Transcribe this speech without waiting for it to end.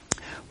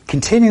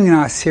continuing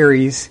our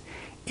series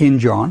in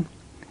John,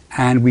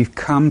 and we've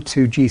come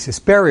to Jesus'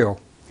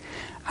 burial.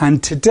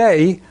 And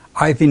today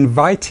I've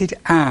invited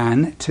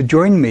Anne to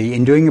join me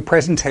in doing a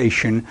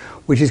presentation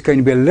which is going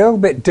to be a little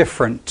bit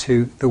different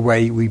to the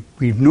way we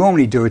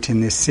normally do it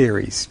in this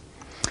series.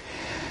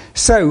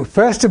 So,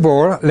 first of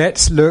all,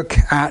 let's look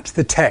at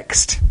the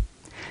text.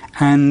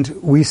 And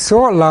we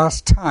saw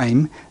last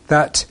time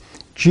that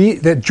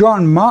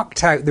John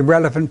marked out the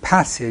relevant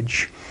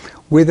passage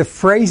with a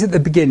phrase at the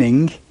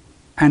beginning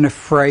and a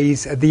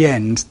phrase at the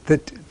end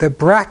that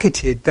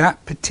bracketed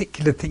that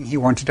particular thing he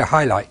wanted to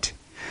highlight.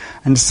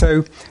 And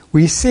so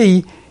we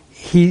see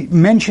he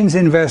mentions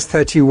in verse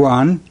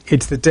 31,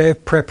 it's the day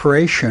of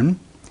preparation,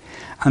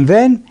 and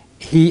then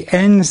he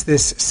ends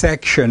this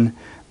section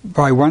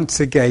by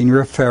once again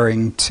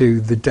referring to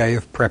the day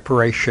of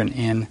preparation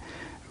in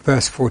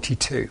verse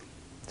 42.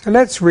 So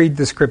let's read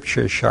the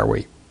scriptures, shall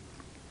we?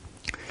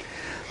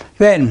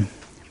 Then,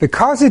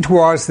 because it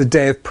was the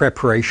day of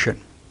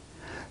preparation,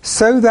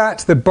 so that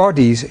the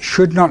bodies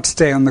should not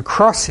stay on the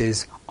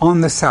crosses on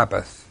the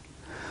Sabbath,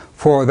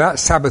 for that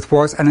Sabbath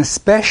was an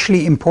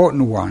especially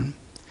important one,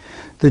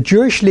 the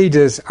Jewish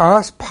leaders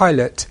asked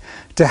Pilate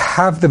to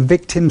have the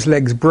victims'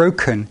 legs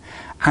broken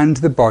and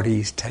the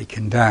bodies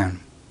taken down.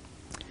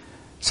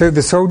 So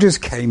the soldiers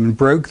came and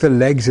broke the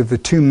legs of the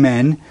two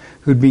men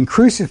who had been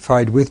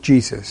crucified with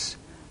Jesus,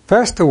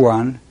 first the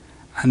one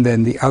and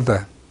then the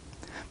other.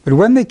 But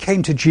when they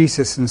came to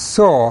Jesus and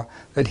saw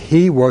that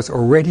he was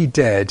already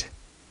dead,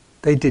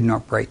 they did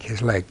not break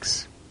his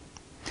legs.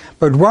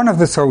 But one of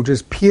the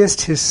soldiers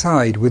pierced his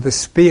side with a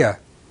spear,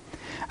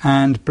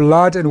 and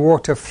blood and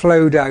water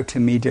flowed out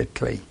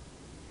immediately.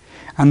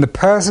 And the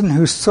person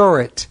who saw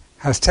it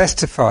has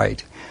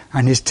testified,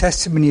 and his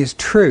testimony is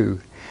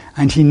true,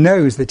 and he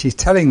knows that he's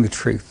telling the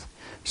truth,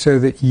 so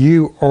that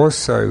you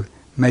also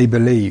may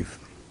believe.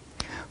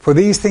 For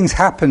these things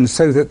happened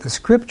so that the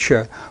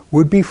scripture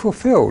would be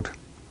fulfilled.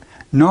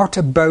 Not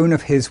a bone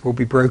of his will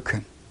be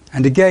broken.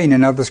 And again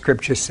another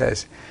scripture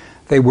says,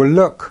 they will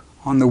look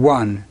on the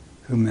one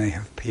whom they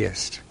have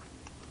pierced.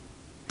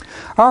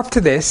 After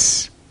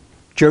this,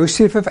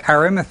 Joseph of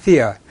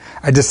Arimathea,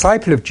 a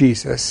disciple of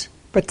Jesus,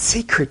 but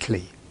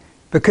secretly,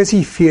 because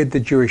he feared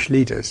the Jewish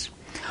leaders,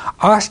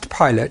 asked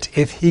Pilate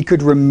if he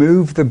could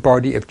remove the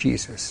body of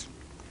Jesus.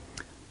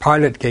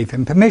 Pilate gave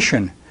him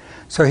permission,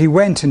 so he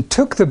went and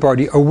took the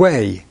body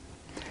away.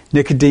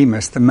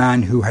 Nicodemus, the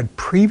man who had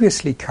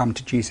previously come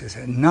to Jesus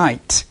at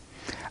night,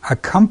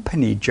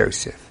 accompanied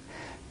Joseph,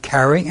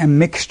 carrying a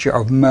mixture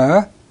of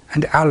myrrh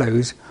and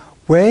aloes,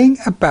 weighing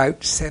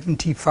about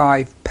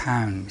 75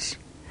 pounds.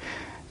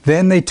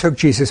 Then they took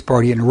Jesus'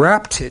 body and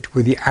wrapped it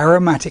with the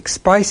aromatic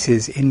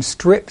spices in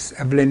strips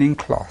of linen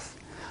cloth,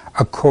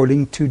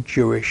 according to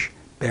Jewish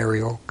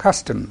burial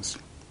customs.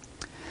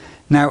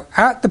 Now,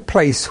 at the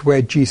place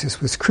where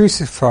Jesus was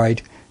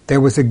crucified,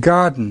 there was a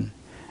garden,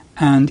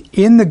 and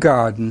in the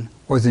garden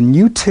was a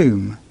new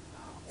tomb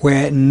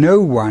where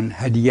no one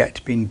had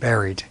yet been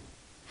buried.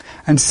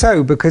 And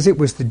so, because it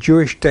was the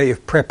Jewish day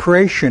of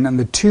preparation and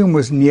the tomb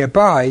was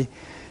nearby,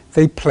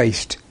 they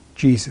placed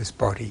Jesus'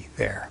 body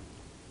there.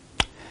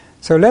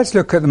 So let's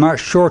look at the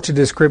much shorter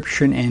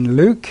description in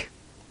Luke.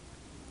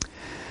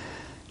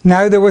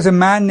 Now there was a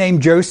man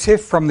named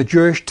Joseph from the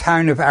Jewish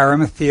town of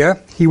Arimathea.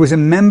 He was a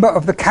member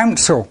of the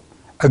council,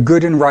 a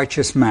good and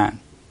righteous man,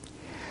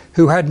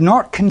 who had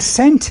not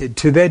consented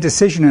to their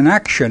decision and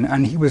action,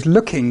 and he was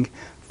looking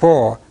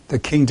for the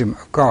kingdom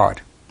of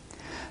God.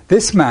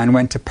 This man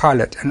went to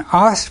Pilate and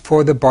asked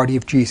for the body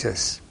of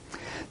Jesus.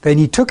 Then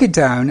he took it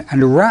down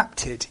and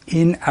wrapped it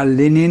in a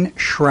linen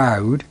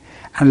shroud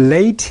and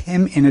laid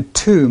him in a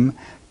tomb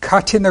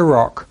cut in the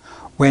rock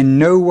where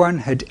no one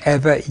had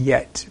ever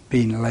yet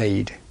been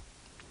laid.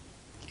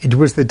 It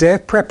was the day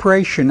of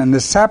preparation and the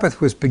Sabbath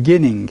was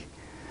beginning.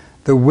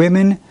 The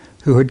women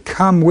who had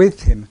come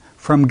with him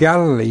from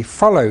Galilee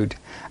followed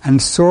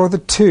and saw the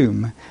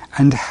tomb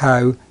and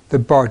how the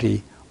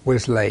body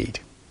was laid.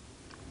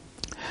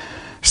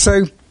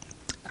 So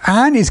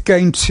Anne is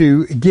going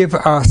to give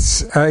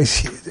us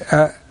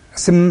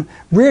some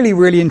really,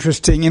 really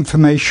interesting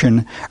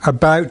information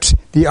about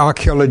the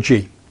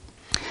archaeology.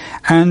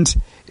 And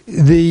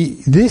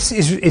this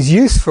is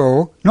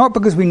useful, not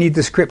because we need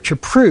the scripture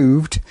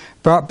proved,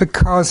 but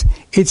because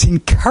it's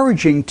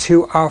encouraging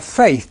to our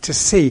faith to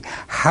see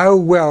how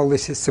well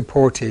this is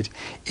supported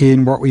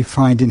in what we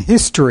find in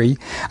history,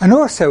 and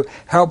also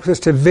helps us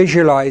to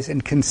visualize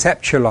and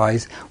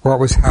conceptualize what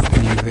was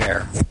happening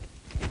there.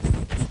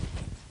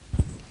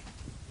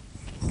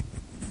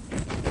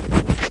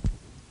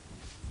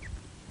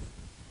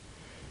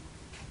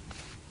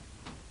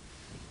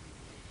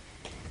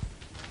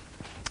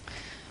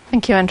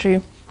 Thank you,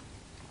 Andrew.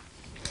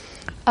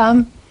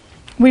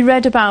 We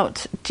read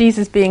about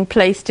Jesus being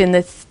placed in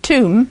this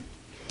tomb,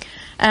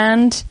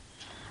 and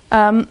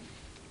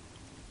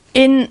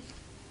in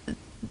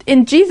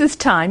Jesus'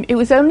 time, it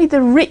was only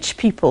the rich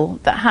people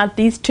that had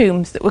these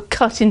tombs that were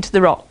cut into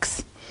the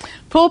rocks.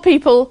 Poor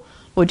people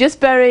were just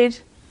buried,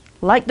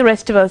 like the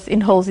rest of us,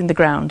 in holes in the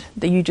ground.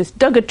 That you just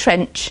dug a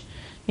trench,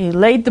 He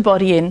laid the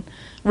body in,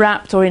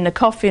 wrapped or in a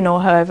coffin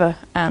or however,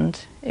 and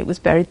it was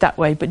buried that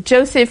way. But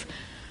Joseph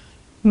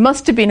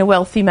must have been a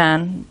wealthy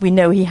man. We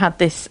know he had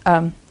this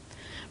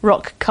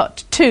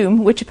rock-cut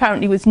tomb, which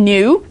apparently was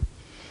new.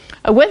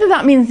 Whether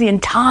that means the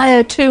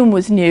entire tomb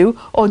was new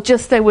or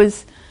just there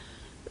was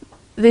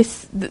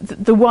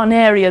the one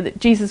area that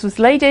Jesus was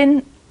laid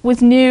in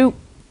was new,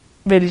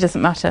 really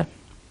doesn't matter.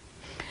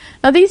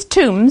 Now these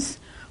tombs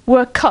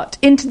were cut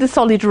into the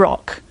solid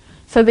rock.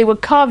 So they were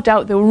carved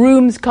out, there were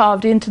rooms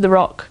carved into the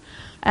rock.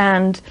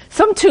 And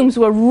some tombs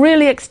were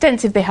really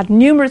extensive. They had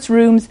numerous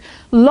rooms,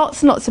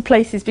 lots and lots of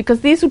places,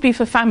 because these would be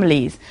for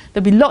families.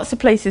 There'd be lots of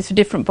places for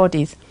different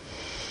bodies.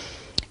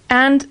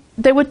 And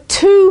there were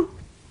two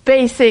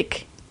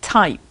basic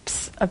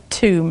types of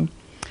tomb.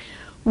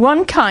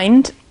 One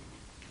kind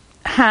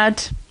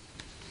had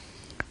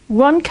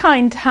round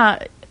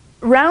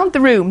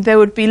the room there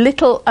would be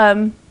little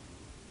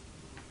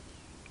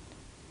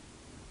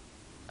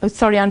oh,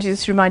 sorry, Angie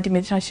just reminded me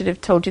that I should have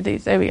told you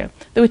these. There we go.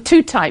 There were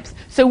two types.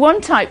 So one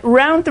type,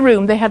 round the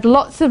room, they had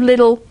lots of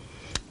little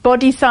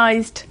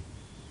body-sized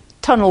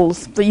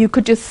tunnels that you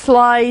could just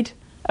slide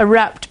a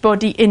wrapped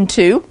body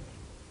into.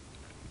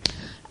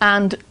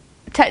 And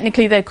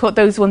technically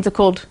those ones are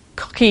called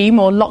kokim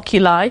or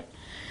loculi.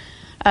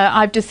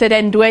 I've just said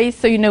endways,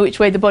 so you know which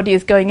way the body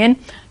is going in.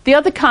 The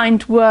other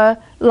kind were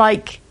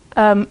like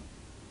a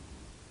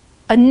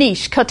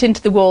niche cut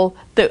into the wall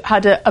that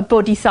had a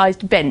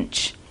body-sized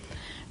bench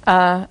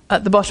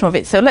at the bottom of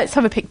it. So let's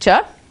have a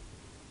picture.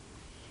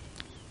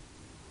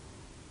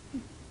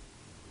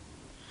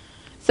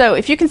 So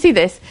if you can see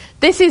this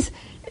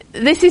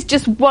is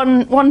just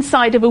one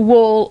side of a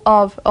wall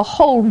of a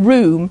whole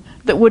room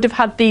that would have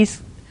had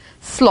these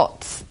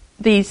slots,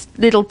 these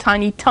little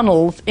tiny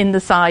tunnels in the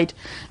side,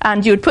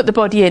 and you would put the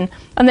body in,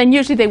 and then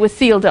usually they were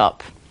sealed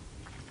up.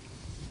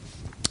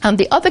 And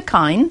the other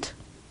kind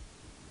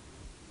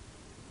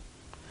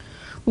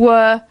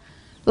were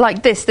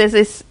like this.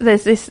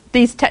 There's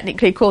these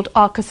technically called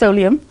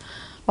arcosolia,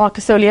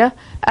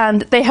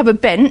 and they have a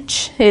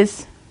bench.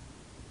 Here's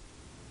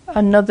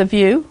another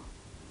view.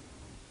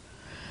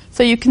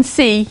 So you can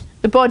see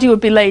the body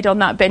would be laid on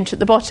that bench at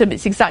the bottom.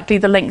 It's exactly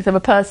the length of a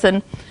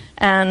person,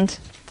 and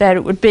there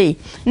it would be.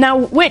 Now,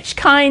 which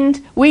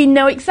kind? We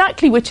know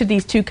exactly which of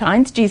these two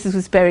kinds Jesus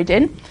was buried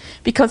in,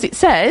 because it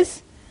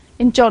says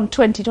in John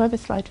 20. Do I have a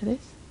slide for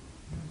this?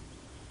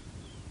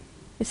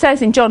 It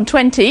says in John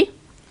 20,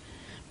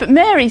 "But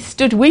Mary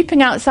stood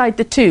weeping outside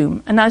the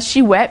tomb, and as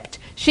she wept,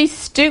 she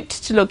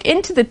stooped to look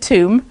into the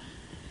tomb,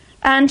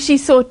 and she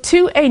saw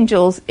two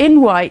angels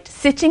in white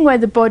sitting where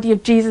the body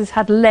of Jesus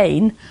had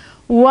lain,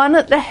 one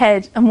at the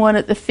head and one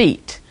at the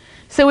feet."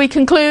 So we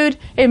conclude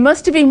it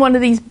must have been one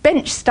of these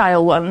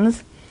bench-style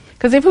ones,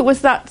 because if it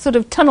was that sort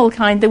of tunnel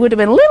kind, there would have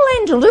been a little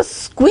angel just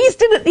squeezed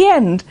in at the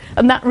end,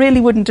 and that really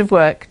wouldn't have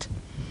worked.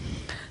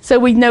 So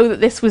we know that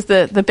this was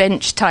the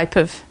bench type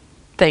of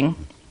thing.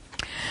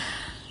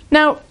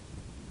 Now,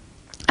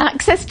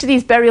 access to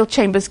these burial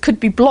chambers could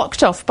be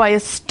blocked off by a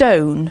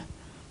stone,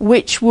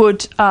 which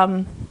would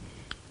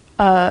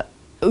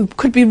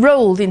could be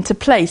rolled into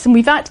place,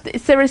 and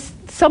there are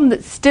some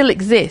that still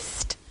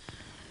exist.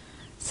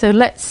 So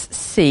let's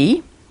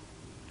see.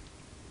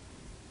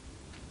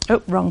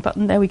 Oh, wrong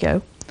button. There we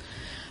go.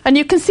 And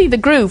you can see the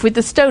groove with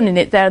the stone in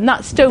it there, and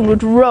that stone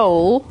would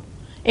roll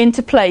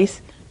into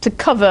place to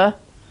cover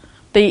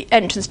the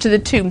entrance to the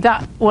tomb.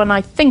 That one,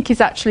 I think,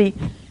 is actually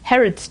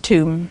Herod's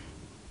tomb.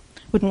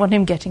 Wouldn't want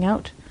him getting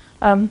out.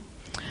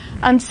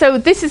 And so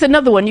this is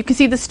another one. You can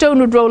see the stone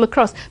would roll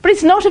across. But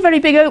it's not a very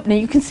big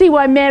opening. You can see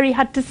why Mary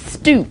had to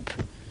stoop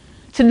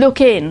to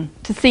look in,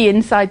 to see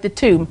inside the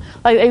tomb.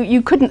 Like,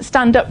 you couldn't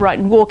stand upright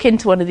and walk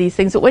into one of these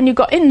things. But when you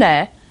got in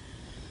there,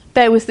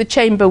 there was the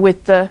chamber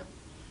with the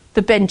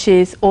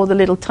benches or the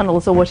little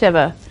tunnels or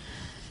whatever.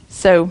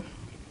 So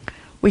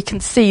we can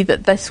see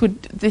that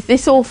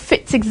this all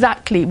fits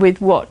exactly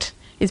with what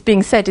is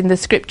being said in the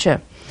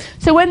scripture.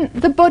 So when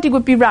the body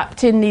would be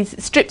wrapped in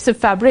these strips of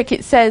fabric,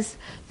 it says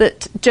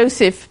that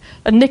Joseph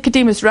and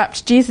Nicodemus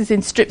wrapped Jesus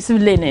in strips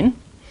of linen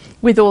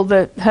with all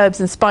the herbs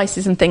and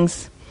spices and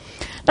things.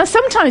 Now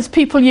sometimes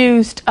people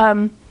used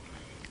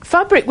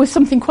fabric was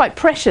something quite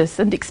precious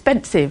and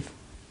expensive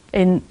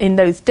in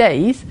those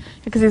days,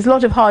 because there's a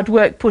lot of hard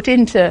work put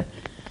into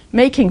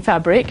making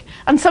fabric,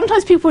 and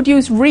sometimes people would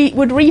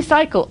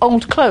recycle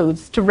old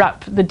clothes to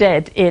wrap the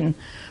dead in.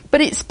 But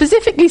it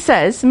specifically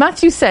says,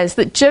 Matthew says,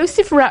 that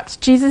Joseph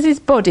wrapped Jesus'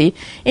 body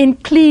in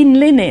clean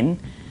linen,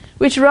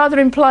 which rather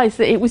implies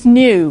that it was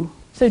new.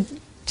 So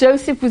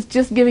Joseph was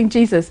just giving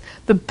Jesus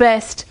the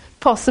best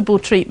possible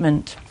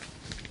treatment.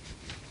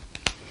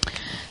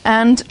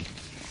 And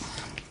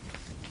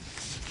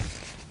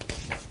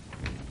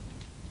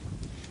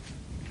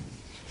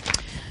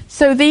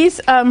so these...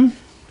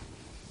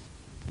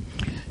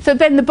 So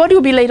then the body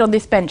would be laid on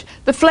this bench.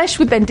 The flesh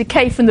would then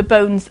decay from the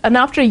bones, and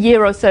after a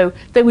year or so,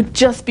 there would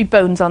just be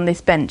bones on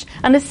this bench.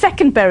 And a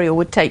second burial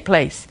would take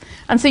place.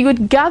 And so you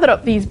would gather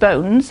up these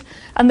bones,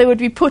 and they would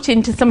be put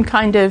into some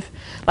kind of,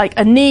 like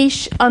a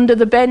niche under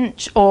the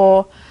bench,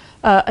 or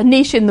a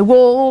niche in the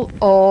wall,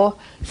 or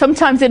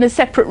sometimes in a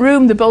separate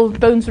room. The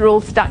bones were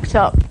all stacked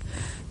up,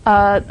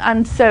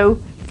 and so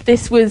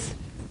this was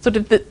sort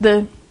of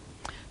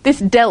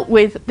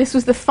this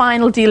was the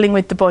final dealing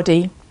with the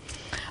body.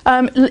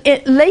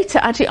 Later,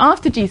 actually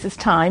after Jesus'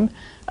 time,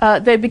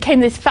 there became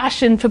this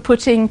fashion for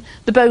putting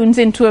the bones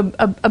into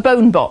a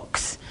bone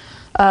box,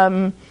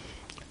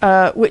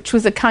 which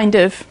was a kind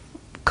of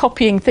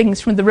copying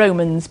things from the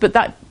Romans, but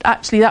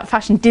that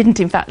fashion didn't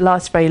in fact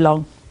last very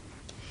long.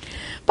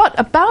 But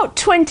about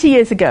 20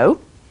 years ago,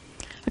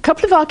 a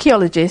couple of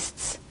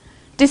archaeologists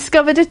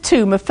discovered a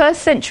tomb, a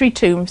first century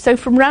tomb, so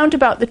from round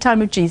about the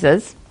time of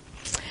Jesus,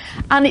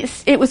 and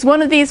it was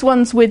one of these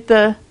ones with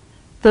the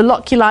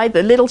loculi,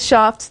 the little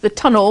shafts, the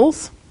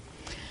tunnels,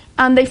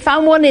 and they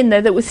found one in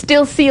there that was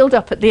still sealed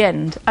up at the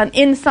end, and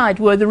inside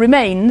were the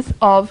remains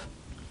of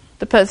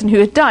the person who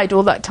had died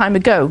all that time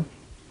ago.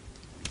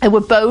 There were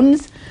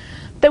bones,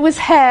 there was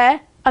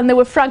hair, and there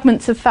were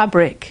fragments of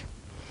fabric.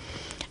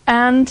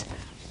 And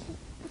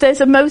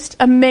there's a most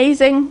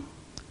amazing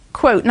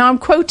quote. Now I'm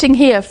quoting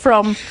here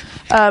from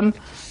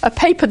a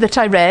paper that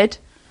I read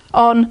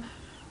on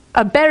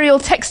a burial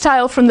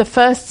textile from the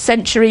 1st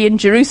century in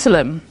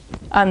Jerusalem,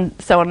 and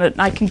so on.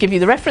 I can give you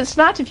the reference to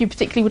that if you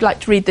particularly would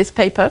like to read this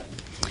paper.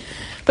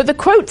 But the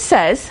quote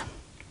says,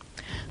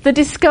 "The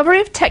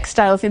discovery of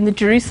textiles in the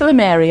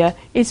Jerusalem area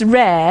is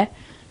rare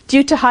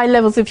due to high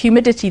levels of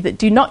humidity that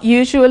do not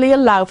usually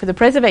allow for the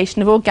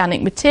preservation of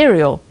organic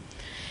material.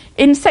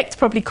 Insects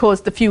probably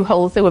caused the few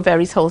holes. There were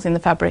various holes in the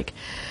fabric.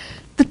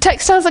 The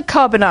textiles are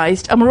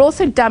carbonized and were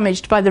also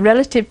damaged by the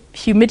relative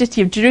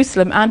humidity of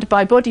Jerusalem and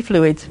by body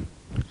fluids.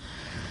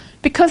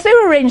 Because they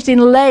were arranged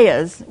in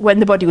layers when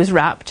the body was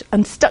wrapped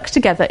and stuck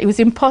together, it was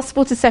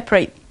impossible to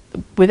separate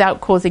without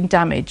causing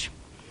damage.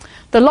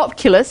 The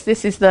loculus,"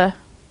 this is the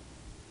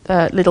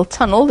little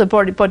tunnel the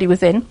body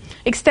was in,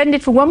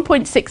 "extended for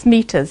 1.6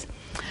 meters.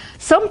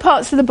 Some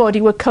parts of the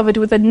body were covered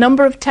with a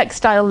number of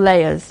textile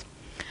layers.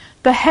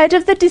 The head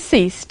of the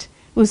deceased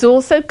was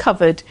also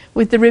covered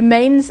with the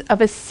remains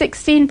of a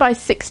 16 by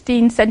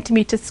 16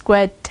 centimeter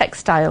squared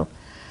textile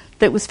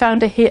that was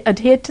found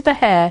adhered to the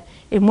hair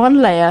in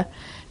one layer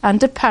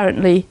and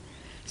apparently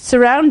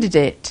surrounded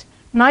it."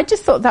 And I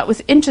just thought that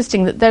was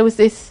interesting, that there was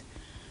this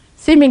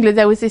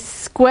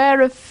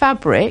square of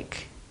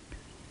fabric.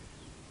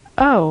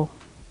 Oh,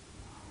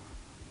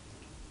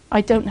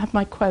 I don't have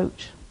my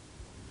quote.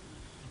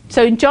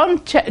 So in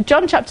John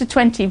chapter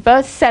 20,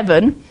 verse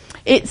 7,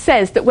 it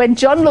says that when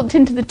John looked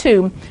into the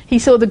tomb, he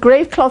saw the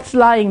grave cloths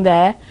lying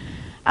there,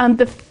 and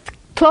the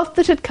cloth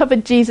that had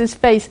covered Jesus'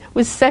 face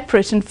was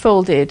separate and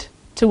folded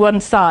to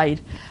one side.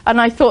 And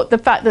I thought the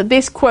fact that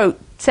this quote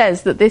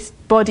says that this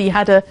body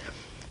had a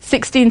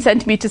 16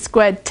 centimetre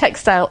squared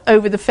textile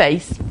over the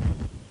face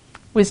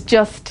was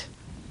just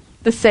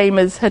the same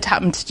as had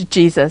happened to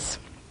Jesus.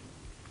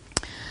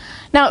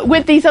 Now,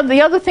 with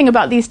the other thing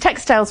about these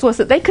textiles was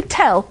that they could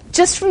tell,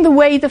 just from the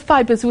way the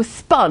fibres were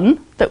spun,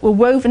 that were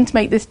woven to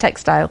make this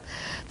textile,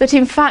 that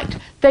in fact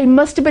they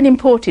must have been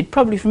imported,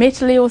 probably from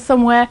Italy or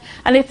somewhere,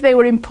 and if they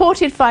were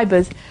imported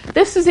fibres,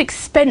 this was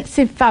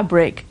expensive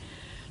fabric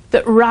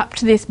that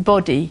wrapped this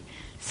body.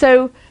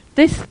 So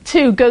this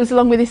too goes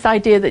along with this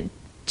idea that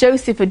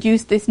Joseph had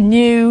used this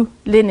new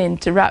linen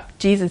to wrap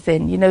Jesus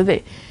in, you know,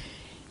 that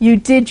you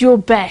did your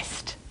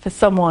best for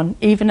someone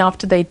even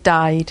after they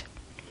died.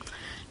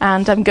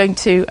 And I'm going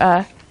to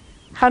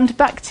hand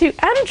back to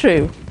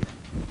Andrew.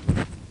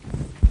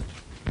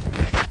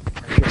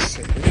 I just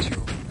say that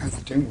as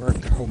they don't work,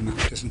 the whole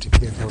map doesn't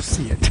appear. They'll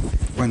see it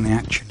when they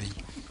actually,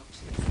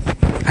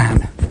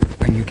 and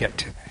when you get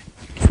to there.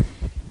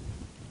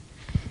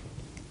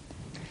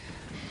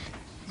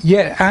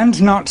 Yeah,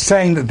 and not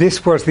saying that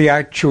this was the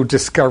actual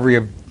discovery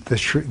of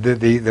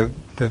the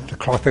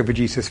cloth over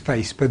Jesus'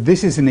 face, but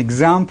this is an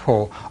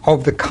example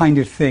of the kind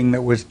of thing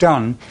that was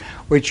done,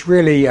 which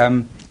really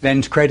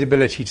lends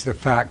credibility to the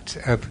fact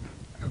of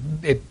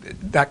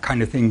that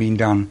kind of thing being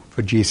done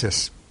for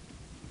Jesus.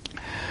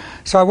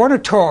 So I want to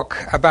talk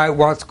about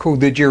what's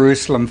called the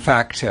Jerusalem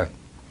factor.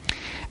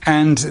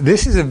 And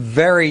this is a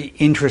very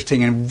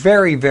interesting and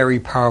very, very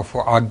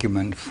powerful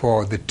argument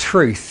for the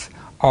truth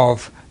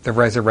of the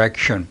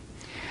resurrection.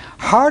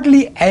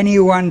 Hardly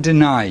anyone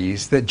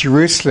denies that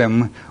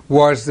Jerusalem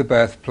was the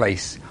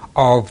birthplace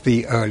of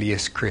the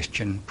earliest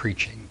Christian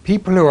preaching.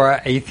 People who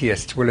are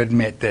atheists will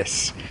admit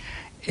this.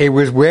 It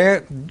was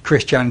where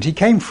Christianity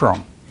came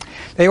from.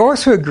 They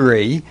also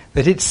agree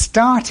that it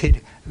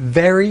started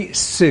very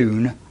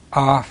soon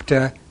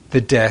after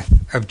the death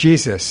of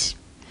Jesus.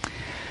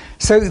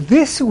 So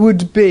this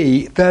would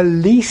be the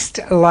least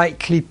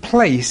likely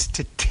place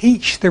to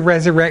teach the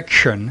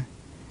resurrection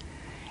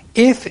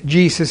if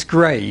Jesus'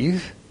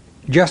 grave,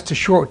 just a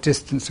short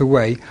distance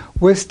away,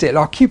 was still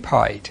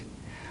occupied.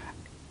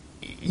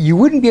 You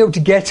wouldn't be able to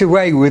get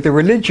away with a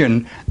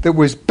religion that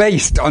was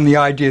based on the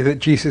idea that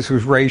Jesus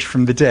was raised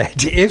from the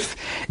dead if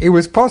it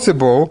was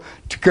possible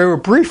to go a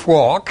brief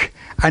walk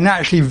and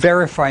actually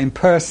verify in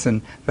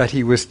person that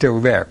he was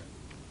still there.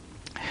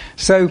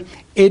 So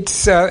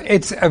it's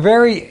a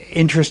very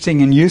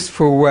interesting and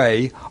useful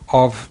way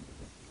of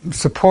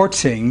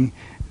supporting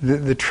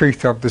the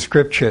truth of the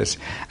scriptures.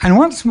 And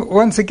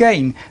once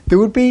again, there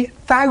would be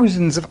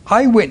thousands of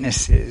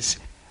eyewitnesses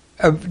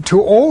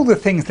to all the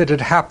things that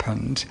had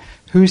happened,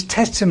 whose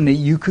testimony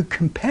you could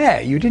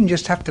compare. You didn't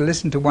just have to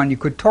listen to one, you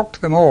could talk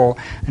to them all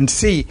and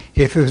see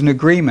if there was an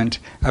agreement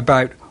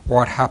about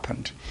what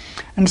happened.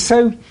 And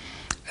so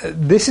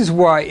this is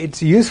why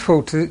it's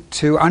useful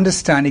to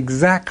understand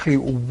exactly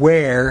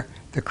where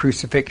the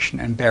crucifixion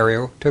and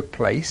burial took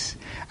place.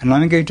 And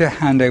I'm going to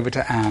hand over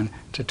to Anne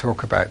to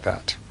talk about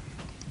that.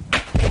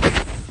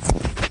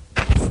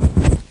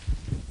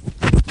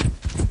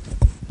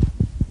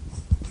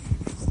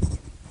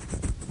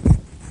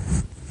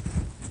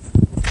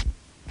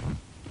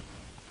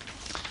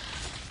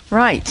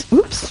 Right,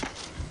 oops.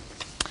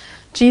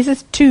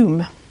 Jesus'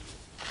 tomb.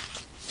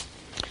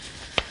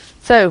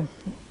 So,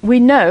 we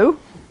know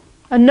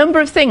a number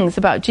of things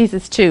about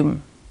Jesus'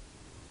 tomb.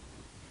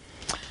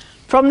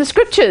 From the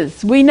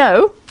scriptures, we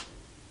know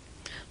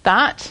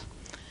that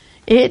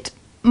it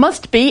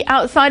must be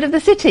outside of the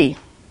city.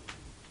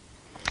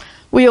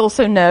 We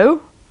also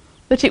know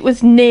that it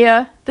was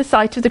near the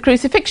site of the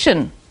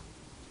crucifixion.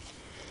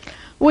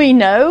 We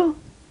know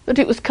that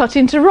it was cut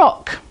into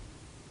rock.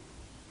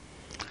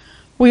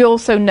 We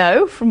also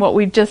know, from what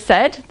we've just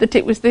said, that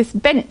it was this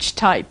bench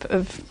type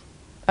of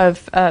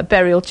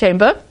burial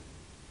chamber.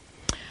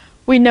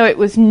 We know it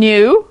was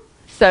new,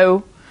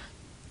 so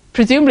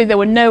presumably there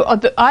were no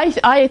other...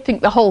 I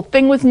think the whole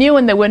thing was new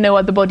and there were no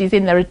other bodies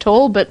in there at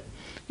all, but,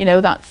 you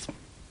know, that's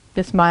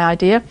just my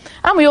idea.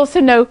 And we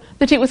also know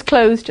that it was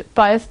closed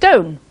by a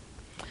stone.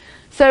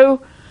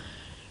 So,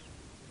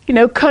 you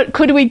know,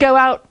 could we go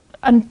out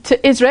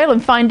to Israel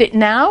and find it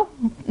now?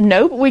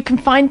 No, but we can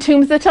find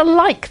tombs that are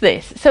like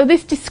this. So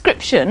this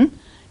description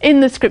in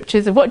the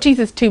scriptures of what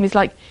Jesus' tomb is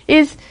like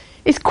is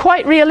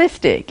quite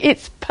realistic.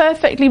 It's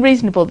perfectly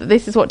reasonable that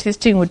this is what his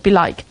tomb would be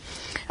like.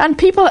 And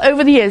people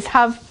over the years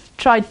have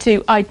tried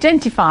to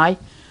identify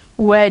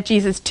where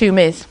Jesus' tomb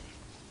is.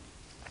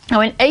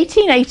 Now in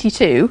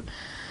 1882,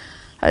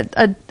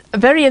 a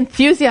very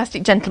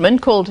enthusiastic gentleman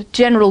called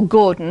General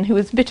Gordon, who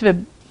was a bit of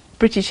a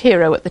British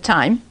hero at the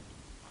time,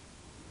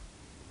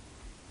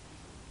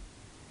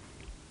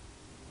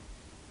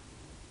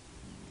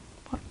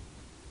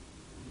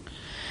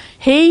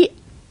 he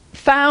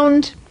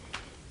found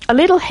a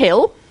little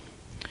hill,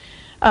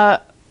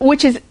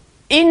 which is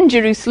in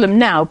Jerusalem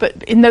now,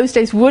 but in those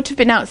days would have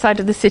been outside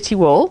of the city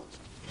wall.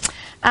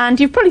 And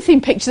you've probably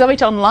seen pictures of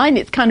it online.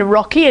 It's kind of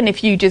rocky, and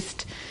if you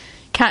just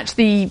catch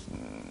the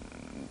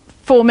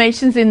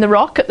formations in the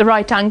rock at the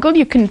right angle,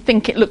 you can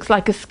think it looks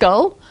like a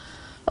skull.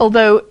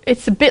 Although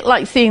it's a bit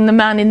like seeing the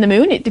man in the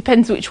moon. It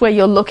depends which way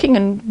you're looking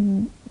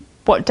and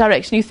what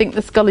direction you think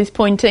the skull is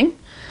pointing.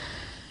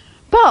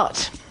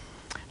 But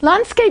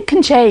landscape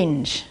can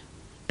change.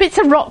 Bits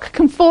of rock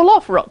can fall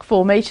off rock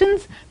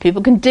formations.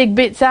 People can dig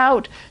bits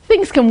out.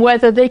 Things can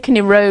weather, they can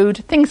erode,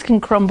 things can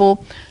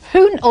crumble.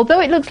 Although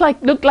it looked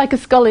like a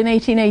skull in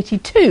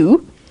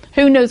 1882,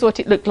 who knows what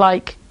it looked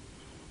like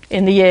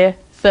in the year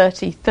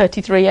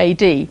 33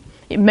 AD.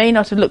 It may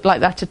not have looked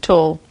like that at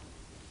all.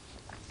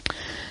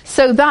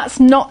 So that's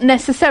not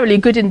necessarily a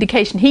good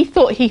indication. He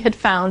thought he had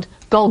found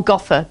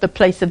Golgotha, the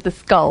place of the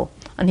skull.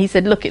 And he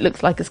said, look, it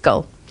looks like a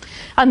skull.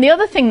 And the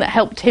other thing that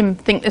helped him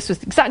think this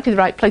was exactly the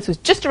right place was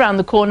just around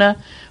the corner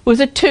was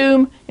a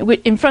tomb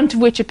in front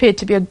of which appeared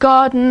to be a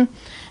garden.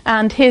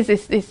 And here's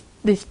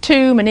this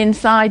tomb, and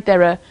inside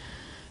there are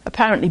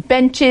apparently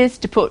benches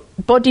to put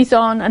bodies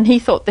on, and he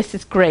thought this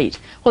is great.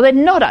 Well, they're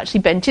not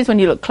actually benches when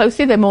you look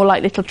closely. They're more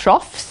like little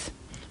troughs,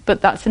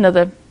 but that's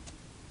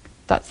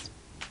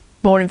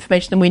more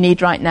information than we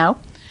need right now.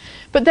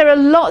 But there are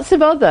lots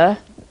of other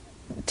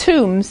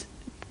tombs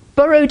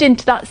burrowed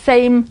into that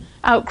same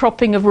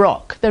outcropping of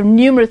rock. There are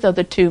numerous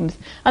other tombs,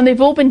 and they've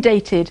all been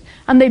dated,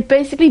 and they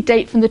basically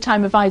date from the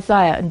time of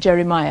Isaiah and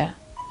Jeremiah.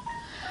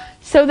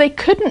 So they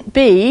couldn't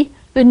be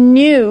the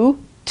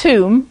new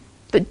tomb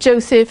that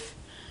Joseph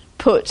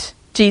put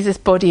Jesus'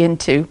 body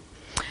into.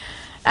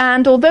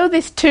 And although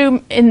this tomb,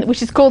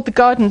 which is called the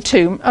Garden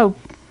Tomb,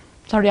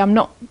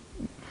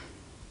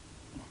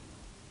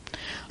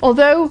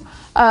 although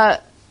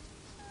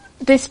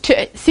this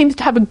seems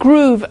to have a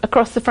groove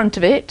across the front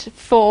of it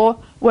for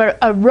where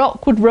a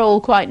rock would roll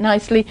quite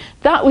nicely,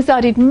 that was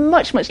added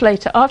much, much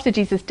later after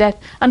Jesus'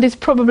 death, and is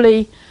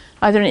probably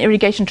either an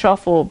irrigation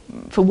trough or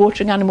for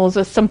watering animals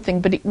or something,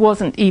 but it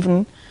wasn't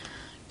even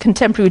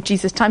contemporary with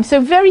Jesus' time.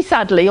 So very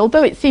sadly,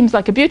 although it seems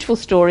like a beautiful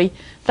story,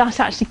 that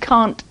actually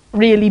can't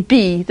really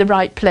be the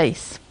right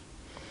place.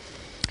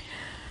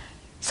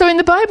 So in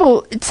the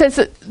Bible, it says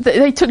that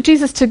they took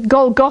Jesus to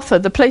Golgotha,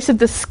 the place of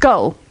the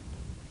skull.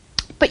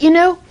 But you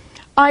know,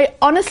 I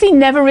honestly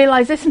never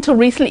realised this until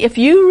recently. If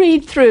you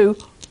read through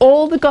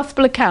all the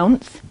gospel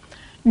accounts,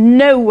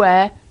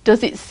 nowhere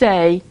does it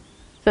say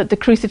that the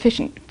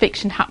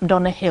crucifixion happened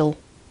on a hill.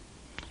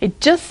 It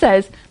just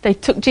says they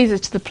took Jesus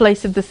to the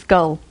place of the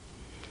skull.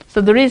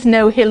 So there is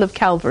no hill of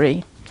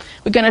Calvary.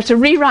 We're going to have to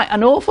rewrite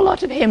an awful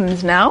lot of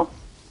hymns now.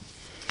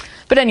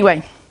 But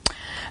anyway,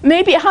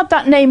 Maybe it had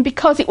that name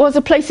because it was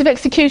a place of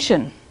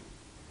execution.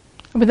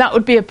 But that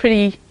would be a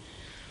pretty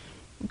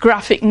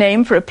graphic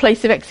name for a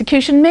place of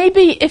execution.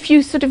 Maybe if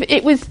you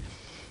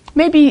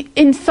maybe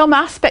in some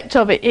aspect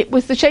of it, it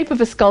was the shape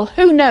of a skull.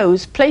 Who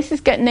knows?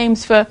 Places get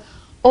names for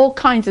all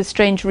kinds of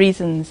strange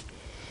reasons.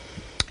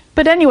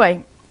 But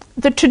anyway,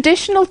 the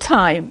traditional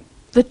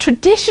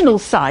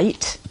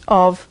site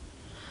of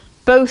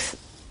both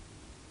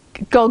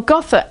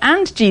Golgotha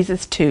and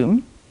Jesus'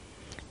 tomb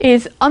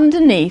is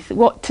underneath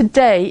what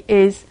today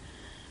is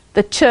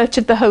the Church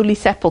of the Holy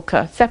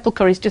Sepulchre.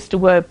 Sepulchre is just a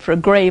word for a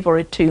grave or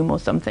a tomb or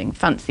something,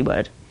 fancy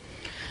word.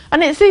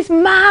 And it's this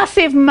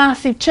massive,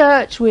 massive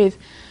church with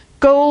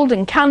gold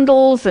and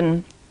candles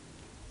and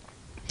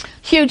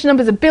huge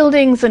numbers of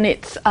buildings, and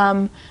it's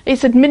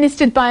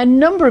administered by a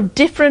number of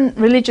different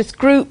religious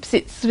groups.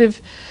 It's sort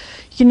of,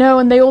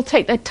 and they all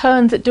take their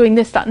turns at doing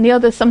this, that and the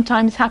other,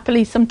 sometimes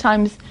happily,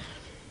 sometimes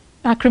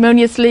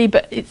acrimoniously,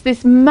 but it's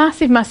this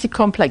massive, massive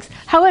complex.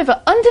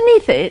 However,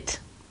 underneath it,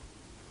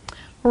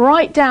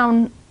 right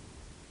down,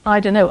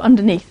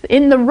 underneath,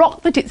 in the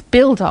rock that it's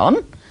built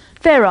on,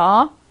 there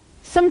are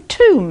some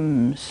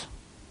tombs.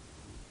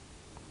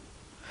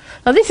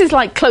 Now this is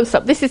like close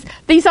up.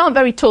 These aren't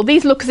very tall.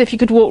 These look as if you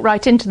could walk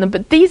right into them,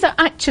 but these are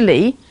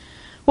actually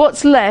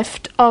what's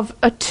left of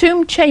a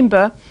tomb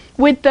chamber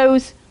with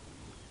those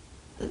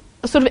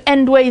sort of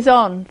endways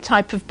on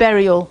type of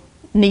burial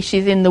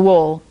niches in the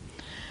wall.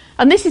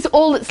 And this is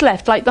all that's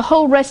left, like the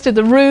whole rest of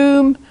the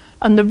room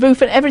and the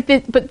roof and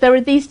everything, but there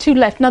are these two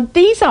left. Now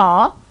these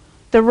are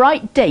the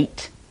right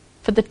date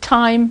for the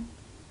time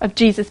of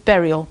Jesus'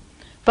 burial.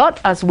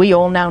 But as we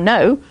all now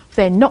know,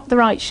 they're not the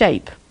right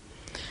shape.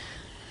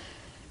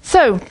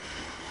 So,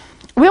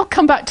 we'll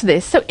come back to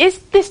this. So is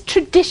this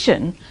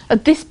tradition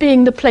of this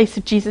being the place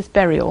of Jesus'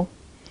 burial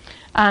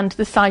and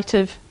the site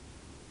of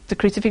the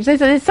crucifixion?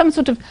 So there's some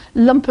sort of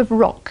lump of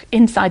rock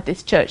inside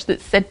this church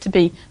that's said to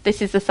be,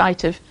 this is the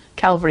site of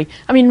Calvary.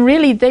 I mean,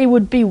 really, they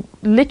would be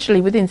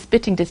literally within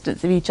spitting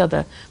distance of each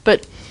other.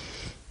 But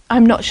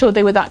I'm not sure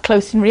they were that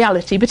close in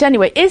reality. But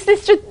anyway, is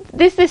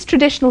this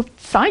traditional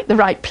site the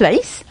right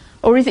place?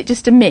 Or is it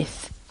just a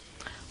myth?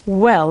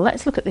 Well,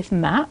 let's look at this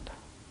map.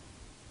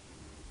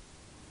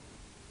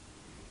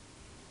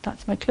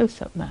 That's my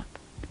close-up map.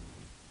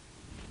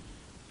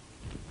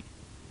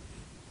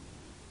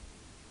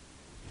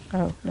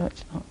 Oh, no,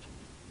 it's not.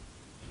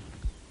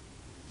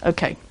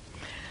 Okay.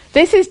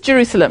 This is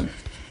Jerusalem.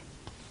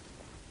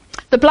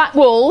 The black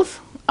walls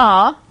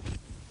are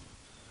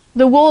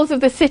the walls of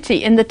the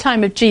city in the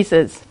time of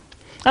Jesus.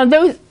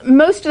 And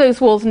most of those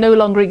walls no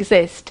longer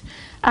exist.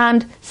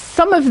 And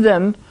some of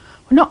them,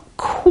 we're not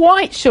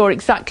quite sure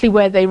exactly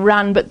where they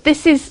ran, but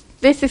this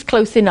is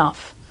close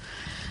enough.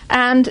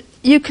 And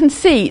you can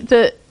see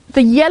that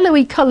the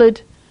yellowy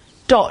coloured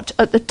dot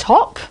at the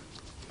top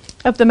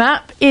of the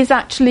map is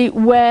actually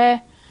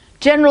where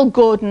General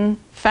Gordon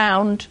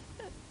found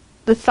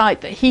the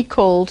site that he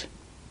called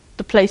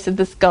the place of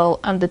the skull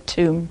and the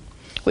tomb,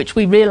 which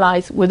we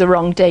realise were the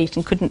wrong date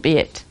and couldn't be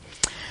it.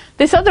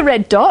 This other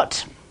red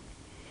dot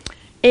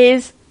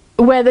is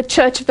where the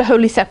Church of the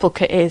Holy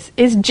Sepulchre is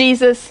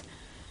Jesus'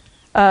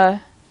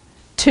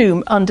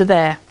 tomb under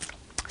there.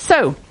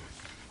 So,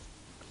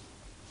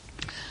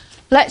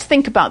 let's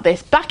think about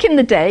this. Back in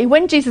the day,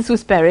 when Jesus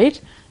was buried,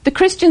 the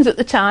Christians at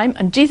the time,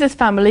 and Jesus'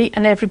 family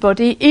and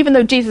everybody, even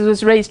though Jesus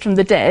was raised from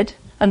the dead,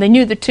 and they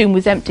knew the tomb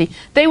was empty,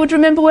 they would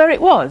remember where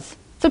it was.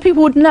 So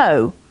people would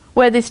know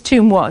where this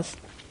tomb was.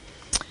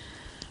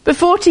 But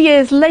 40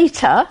 years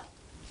later,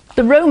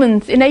 the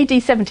Romans, in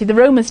AD 70, the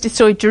Romans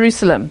destroyed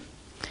Jerusalem.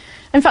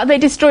 In fact, they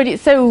destroyed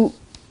it so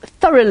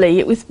thoroughly,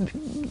 it was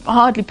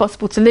hardly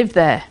possible to live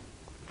there.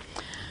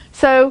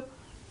 So,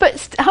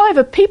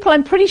 however, people,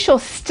 I'm pretty sure,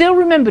 still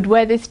remembered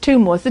where this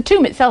tomb was. The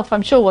tomb itself,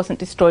 I'm sure, wasn't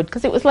destroyed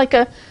because it was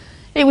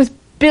it was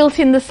built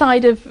into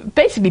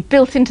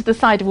the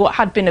side of what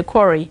had been a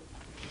quarry.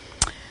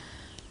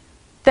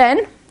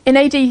 Then, in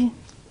AD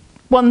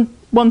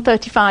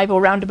 135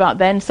 or round about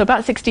then, so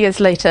about 60 years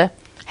later,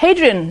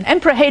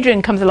 Emperor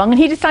Hadrian comes along and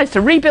he decides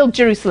to rebuild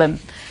Jerusalem,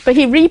 but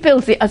he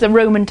rebuilds it as a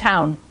Roman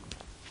town.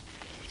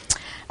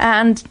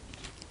 And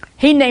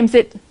he names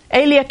it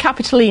Aelia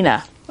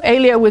Capitolina.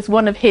 Aelia was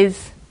one of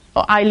his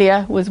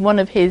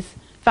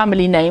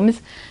family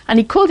names, and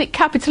he called it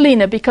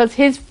Capitolina because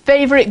his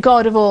favourite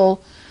god of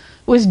all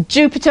was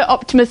Jupiter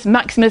Optimus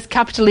Maximus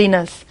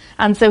Capitolinus,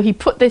 and so he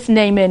put this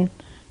name in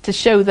to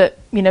show that,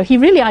 he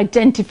really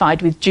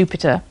identified with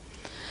Jupiter.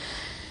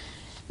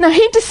 Now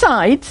he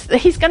decides that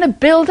he's going to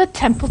build a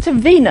temple to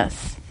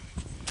Venus,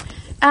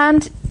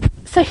 and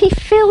so he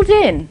filled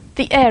in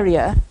the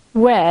area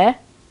where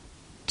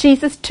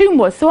Jesus' tomb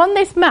was. So on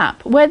this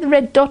map, where the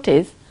red dot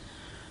is,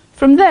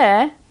 from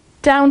there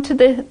down to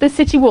the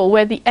city wall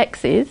where the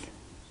X is,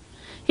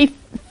 he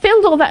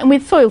filled all that in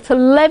with soil to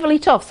level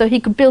it off so he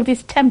could build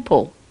his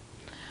temple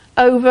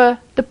over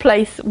the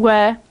place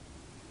where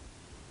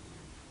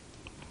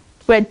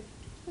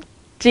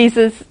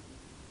Jesus'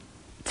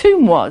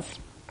 tomb was.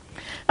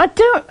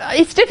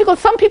 It's difficult.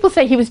 Some people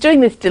say he was doing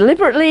this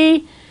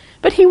deliberately,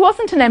 But he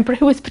wasn't an emperor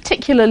who was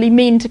particularly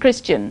mean to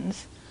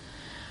Christians.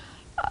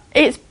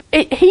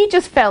 He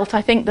just felt,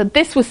 I think, that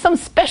this was some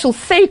special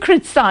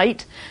sacred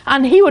site,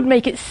 and he would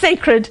make it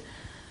sacred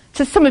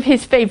to some of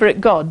his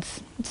favourite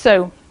gods.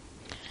 So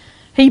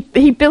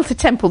he built a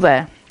temple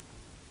there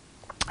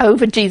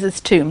over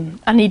Jesus' tomb,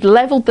 and he'd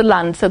levelled the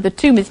land, so the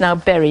tomb is now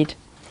buried.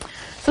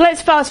 So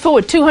let's fast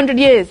forward 200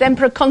 years.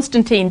 Emperor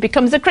Constantine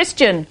becomes a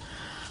Christian.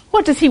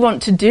 What does he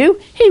want to do?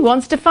 He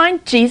wants to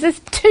find Jesus'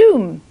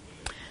 tomb.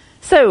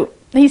 So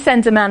he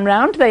sends a man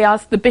round. They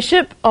ask the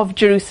Bishop of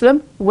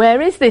Jerusalem,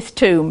 where is this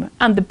tomb?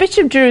 And the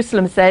Bishop of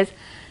Jerusalem says,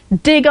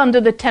 dig under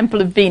the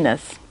temple of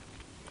Venus.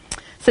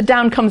 So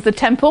down comes the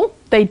temple.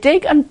 They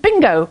dig, and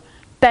bingo,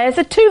 there's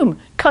a tomb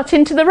cut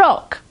into the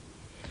rock.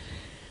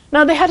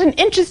 Now, they had an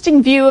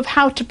interesting view of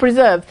how to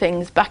preserve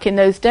things back in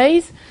those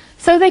days.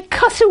 So they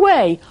cut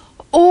away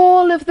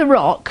all of the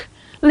rock,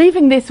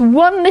 leaving this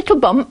one little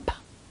bump,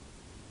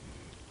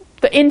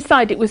 but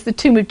inside it was the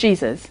tomb of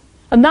Jesus.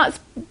 And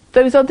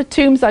those are the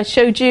tombs I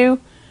showed you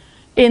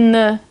in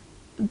the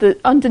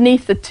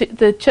underneath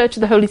the Church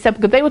of the Holy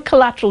Sepulchre. They were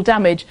collateral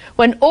damage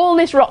when all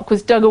this rock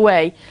was dug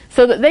away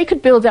so that they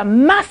could build a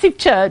massive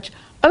church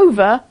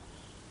over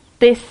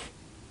this,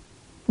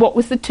 what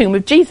was the tomb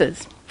of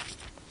Jesus.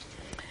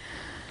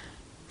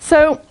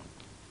 So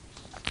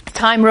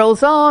time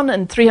rolls on,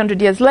 and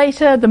 300 years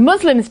later, the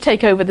Muslims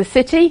take over the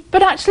city,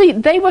 but actually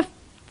they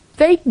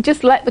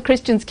just let the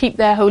Christians keep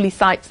their holy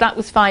sites. That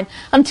was fine,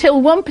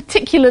 until one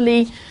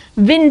particularly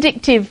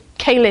vindictive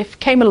caliph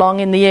came along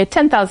in the year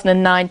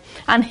 10,009,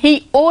 and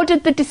he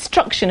ordered the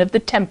destruction of the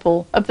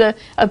temple, of the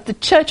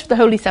Church of the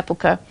Holy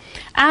Sepulchre,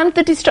 and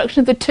the destruction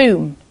of the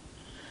tomb.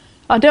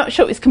 I'm not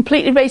sure it was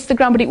completely razed to the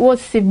ground, but it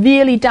was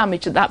severely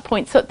damaged at that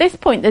point. So at this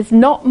point, there's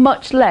not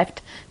much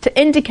left to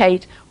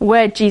indicate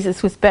where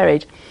Jesus was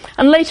buried.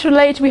 And later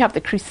we have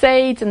the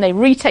Crusades, and they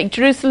retake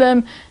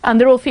Jerusalem, and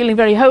they're all feeling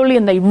very holy,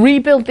 and they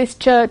rebuild this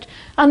church,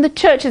 and the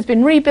church has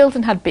been rebuilt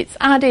and had bits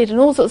added and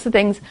all sorts of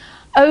things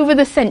over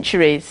the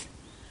centuries.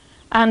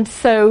 And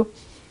so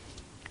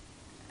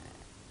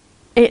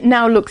it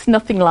now looks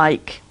nothing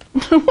like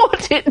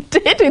what it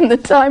did in the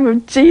time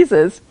of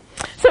Jesus.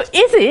 So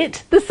is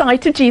it the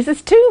site of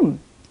Jesus' tomb?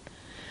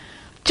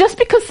 Just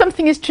because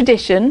something is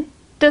tradition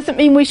doesn't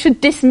mean we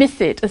should dismiss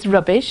it as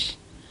rubbish.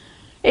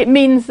 It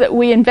means that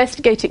we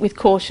investigate it with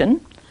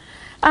caution.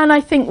 And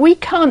I think we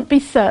can't be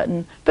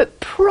certain, but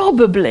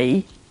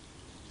probably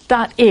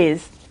that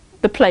is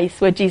the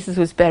place where Jesus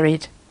was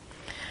buried.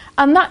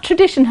 And that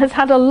tradition has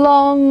had a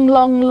long,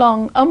 long,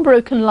 long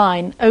unbroken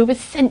line over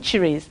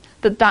centuries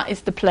that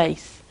is the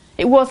place.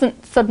 It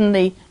wasn't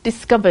suddenly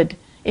discovered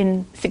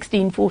in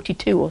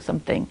 1642 or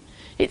something.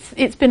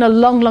 It's been a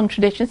long, long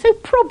tradition. So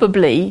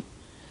probably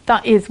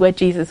that is where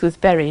Jesus was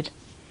buried.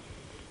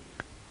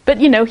 But,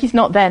 he's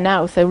not there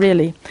now, so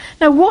really.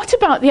 Now, what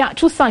about the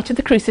actual site of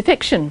the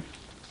crucifixion?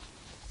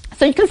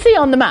 So you can see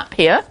on the map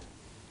here,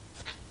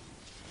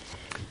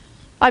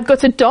 I've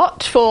got a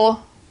dot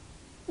for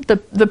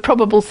the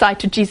probable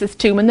site of Jesus'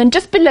 tomb, and then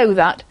just below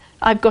that,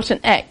 I've got an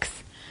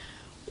X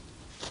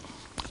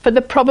for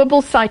the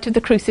probable site of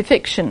the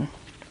crucifixion.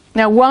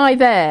 Now, why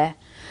there?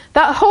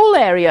 That whole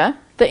area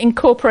that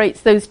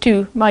incorporates those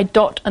two, my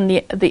dot and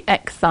the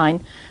X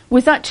sign,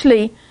 was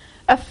actually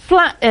a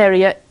flat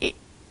area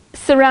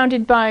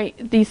surrounded by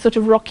these sort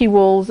of rocky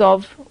walls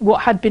of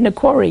what had been a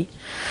quarry.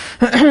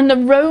 And the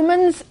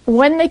Romans,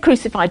 when they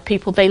crucified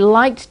people, they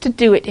liked to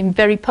do it in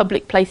very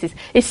public places,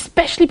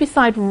 especially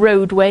beside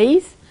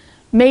roadways,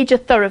 major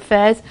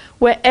thoroughfares,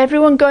 where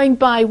everyone going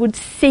by would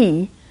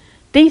see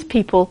these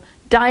people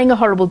dying a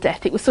horrible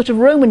death. It was sort of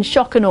Roman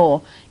shock and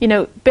awe.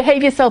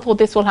 Behave yourself or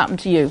this will happen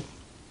to you.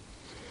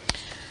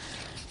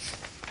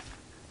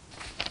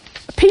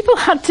 People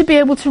had to be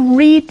able to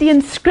read the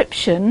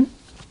inscription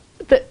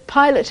that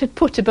Pilate had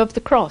put above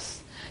the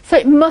cross. So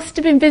it must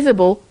have been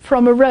visible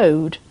from a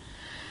road.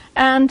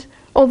 And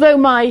although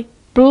my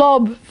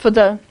blob for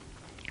the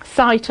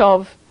site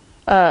of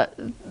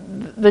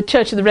the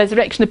Church of the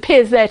Resurrection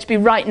appears there to be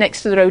right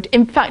next to the road,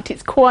 in fact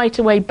it's quite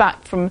a way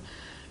back from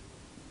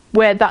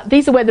where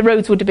these are where the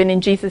roads would have been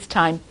in Jesus'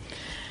 time.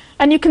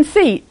 And you can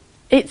see,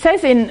 it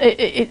says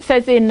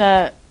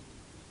in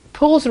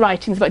Paul's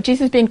writings about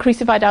Jesus being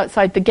crucified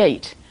outside the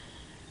gate.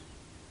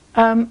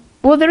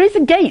 Well, there is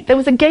a gate. There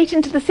was a gate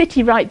into the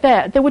city right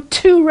there. There were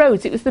two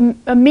roads. It was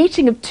a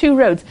meeting of two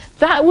roads.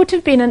 That would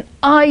have been an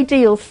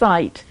ideal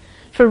site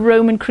for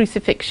Roman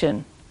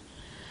crucifixion.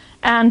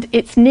 And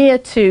it's near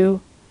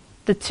to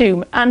the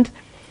tomb. And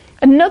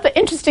another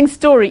interesting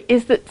story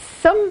is that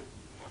somewhere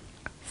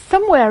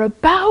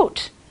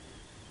about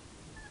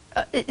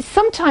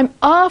sometime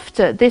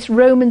after this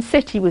Roman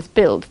city was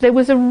built, there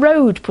was a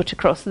road put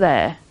across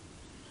there.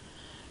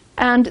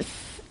 And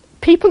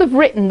people have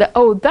written that,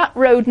 that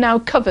road now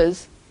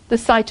covers the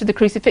site of the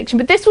crucifixion.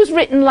 But this was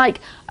written like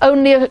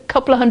only a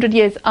couple of 100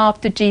 years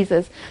after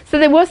Jesus. So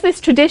there was this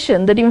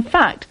tradition that, in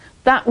fact,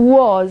 that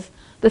was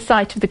the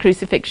site of the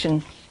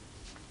crucifixion.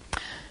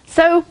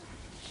 So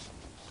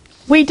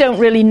we don't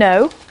really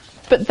know,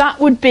 but that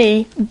would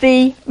be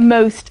the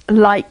most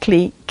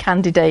likely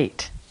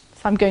candidate.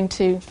 So I'm going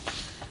to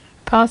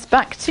pass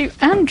back to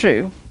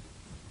Andrew.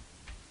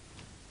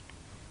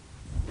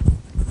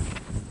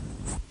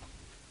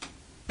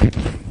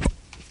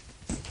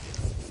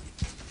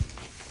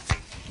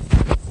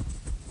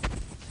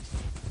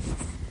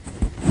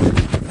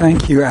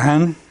 Thank you,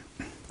 Anne.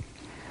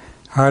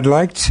 I'd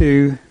like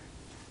to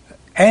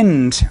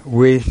end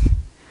with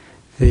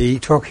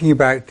talking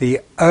about the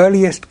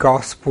earliest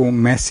gospel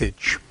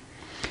message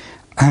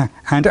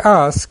and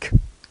ask,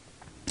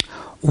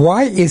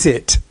 why is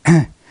it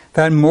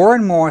that more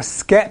and more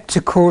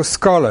skeptical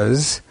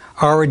scholars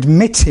are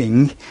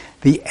admitting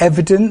the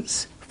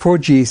evidence for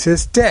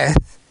Jesus'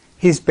 death,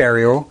 his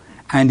burial,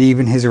 and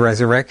even his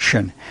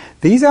resurrection?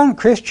 These aren't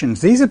Christians.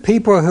 These are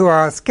people who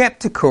are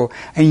skeptical,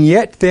 and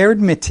yet they're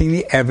admitting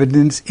the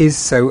evidence is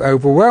so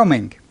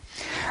overwhelming.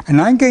 And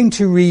I'm going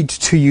to read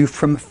to you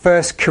from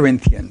 1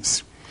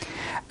 Corinthians.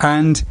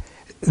 And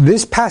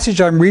this passage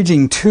I'm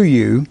reading to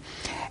you,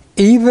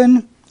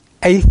 even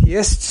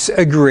atheists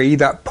agree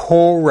that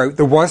Paul wrote,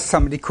 there was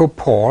somebody called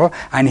Paul,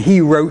 and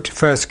he wrote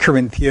 1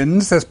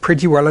 Corinthians, that's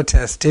pretty well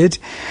attested,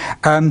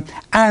 and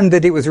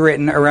that it was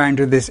written around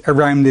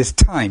this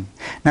time.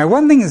 Now,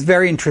 one thing is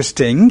very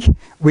interesting,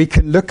 we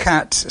can look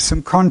at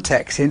some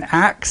context in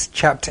Acts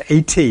chapter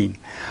 18.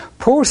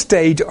 Paul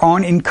stayed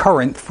on in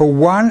Corinth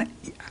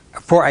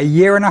for a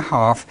year and a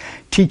half,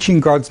 teaching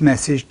God's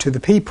message to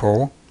the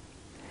people,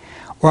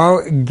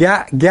 while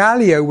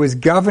Gallio was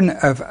governor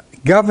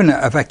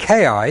of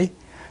Achaia.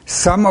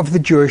 Some of the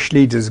Jewish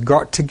leaders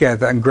got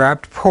together and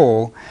grabbed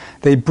Paul.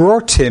 They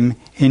brought him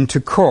into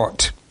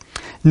court.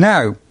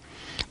 Now,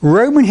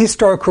 Roman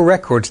historical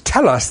records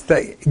tell us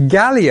that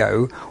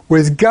Gallio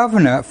was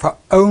governor for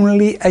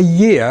only a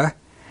year,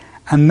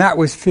 and that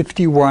was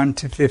 51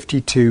 to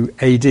 52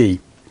 AD.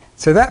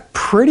 So that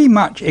pretty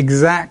much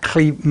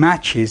exactly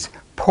matches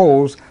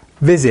Paul's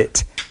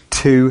visit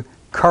to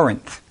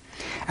Corinth.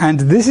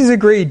 And this is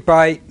agreed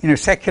by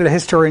secular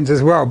historians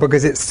as well,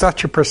 because it's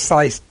such a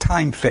precise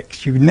time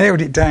fix. You've nailed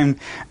it down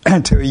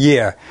to a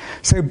year.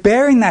 So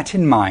bearing that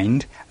in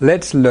mind,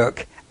 let's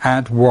look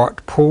at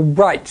what Paul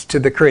writes to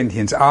the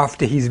Corinthians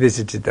after he's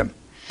visited them.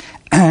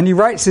 And he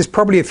writes this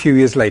probably a few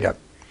years later.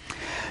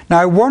 Now,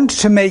 I want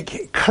to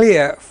make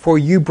clear for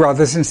you,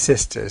 brothers and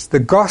sisters, the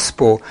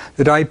gospel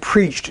that I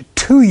preached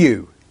to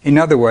you, in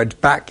other words,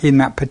 back in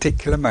that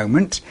particular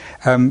moment,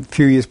 a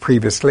few years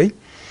previously,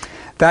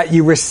 that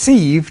you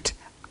received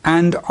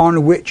and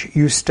on which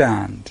you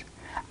stand,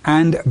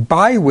 and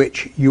by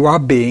which you are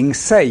being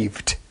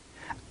saved,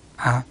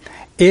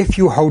 if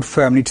you hold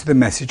firmly to the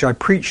message I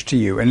preached to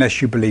you,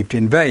 unless you believed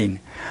in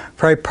vain.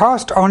 For I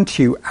passed on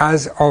to you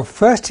as of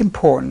first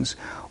importance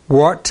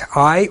what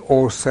I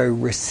also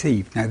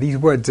received. Now, these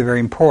words are very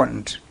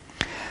important.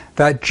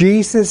 That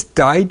Jesus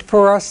died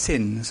for our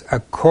sins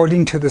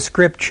according to the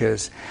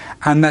Scriptures,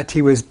 and that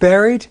he was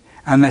buried,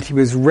 and that he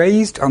was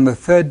raised on the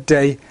third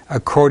day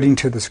according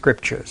to the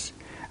Scriptures,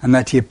 and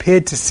that he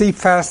appeared to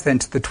Cephas, then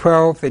to the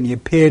 12, then he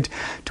appeared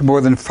to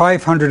more than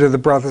 500 of the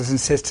brothers and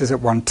sisters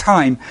at one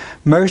time,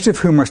 most of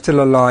whom are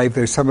still alive,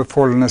 though some have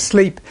fallen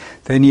asleep.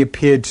 Then he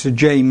appeared to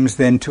James,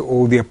 then to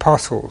all the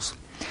apostles.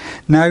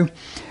 Now,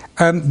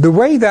 the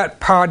way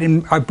that part,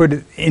 I put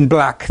it in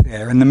black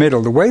there in the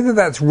middle, the way that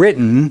that's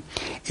written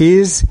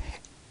is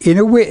in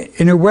a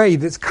way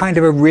that's kind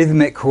of a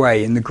rhythmic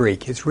way in the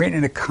Greek. It's written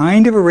in a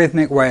kind of a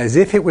rhythmic way, as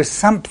if it was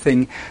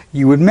something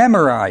you would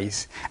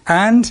memorize.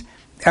 And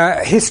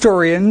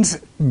historians,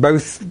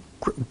 both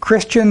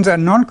Christians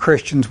and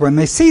non-Christians, when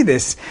they see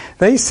this,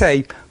 they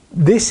say,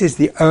 this is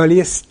the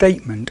earliest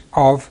statement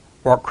of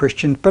what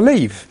Christians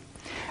believe.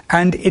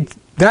 And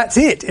that's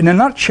it, in a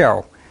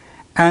nutshell.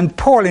 And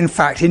Paul, in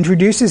fact,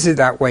 introduces it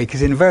that way,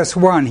 because in verse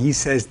 1 he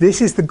says,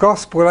 this is the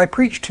gospel I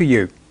preach to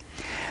you.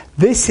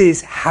 This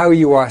is how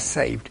you are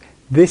saved.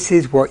 This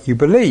is what you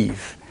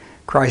believe.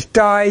 Christ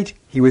died,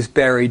 he was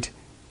buried,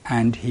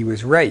 and he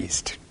was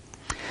raised.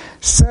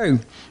 So,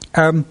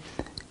 when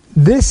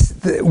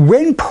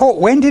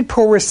did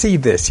Paul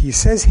receive this? He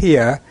says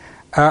here,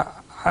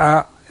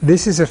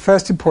 this is the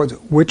first importance,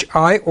 which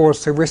I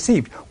also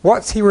received.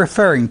 What's he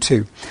referring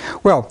to?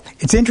 Well,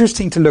 it's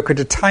interesting to look at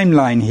a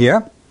timeline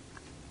here.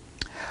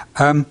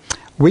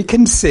 We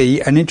can see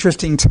an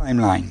interesting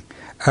timeline.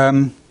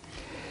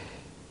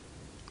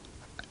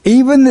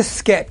 Even the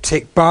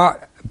skeptic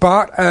Bart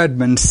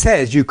Ehrman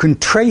says you can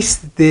trace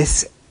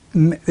this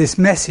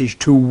message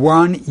to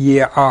 1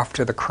 year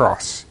after the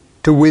cross,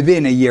 to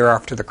within a year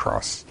after the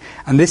cross.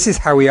 And this is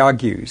how he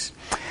argues.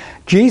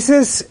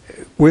 Jesus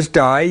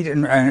died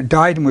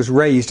and was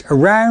raised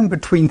around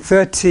between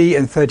 30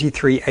 and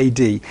 33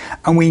 AD.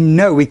 And we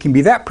know we can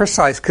be that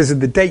precise because of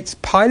the dates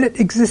Pilate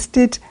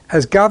existed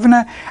as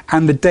governor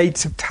and the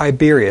dates of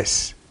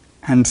Tiberius.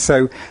 And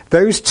so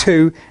those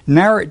two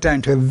narrow it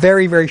down to a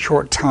very, very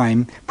short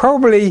time,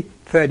 probably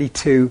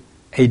 32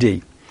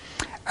 AD,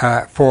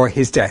 for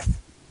his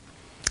death.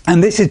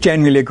 And this is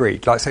generally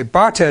agreed. Like I say,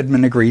 Bart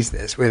Ehrman agrees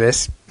with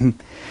this.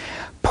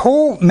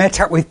 Paul met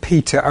up with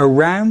Peter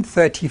around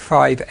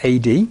 35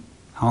 AD,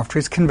 after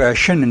his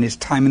conversion and his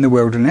time in the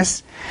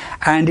wilderness.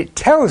 And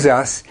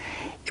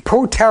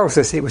Paul tells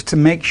us it was to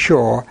make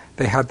sure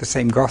they had the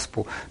same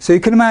gospel. So you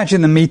can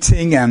imagine the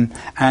meeting,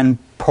 and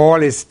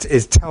Paul is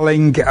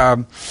telling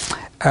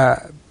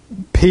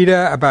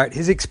Peter about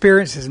his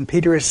experiences, and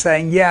Peter is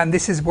saying, yeah, and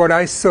this is what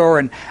I saw,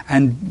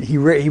 and he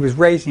was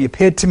raised and he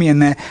appeared to me,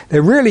 and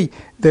they're really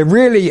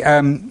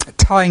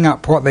tying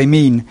up what they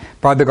mean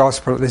by the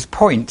gospel at this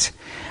point.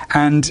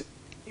 And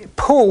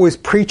Paul was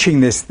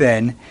preaching this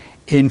then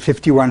in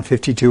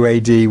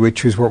 51-52 AD,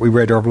 which was what we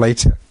read of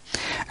later.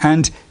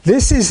 And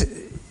this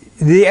is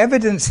the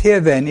evidence here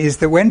then, is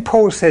that when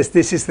Paul says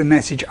this is the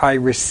message I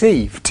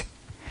received,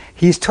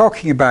 he's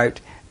talking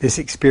about this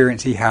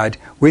experience he had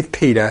with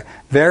Peter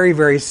very,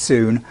 very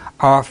soon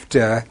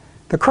after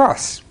the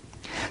cross.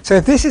 So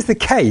if this is the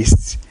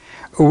case,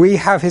 we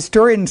have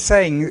historians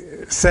saying,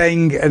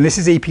 and this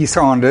is E.P.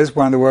 Saunders,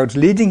 one of the world's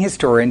leading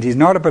historians, he's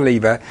not a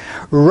believer,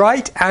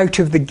 right out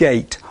of the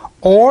gate,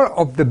 all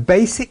of the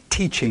basic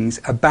teachings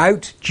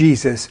about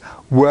Jesus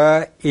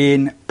were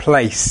in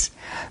place.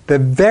 The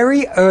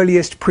very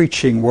earliest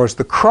preaching was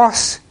the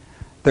cross,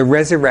 the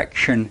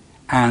resurrection,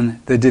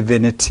 and the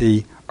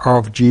divinity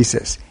of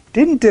Jesus. It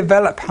didn't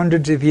develop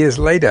hundreds of years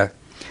later.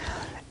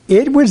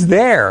 It was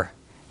there.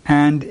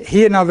 And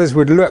he and others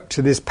would look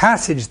to this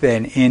passage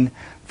then in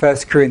 1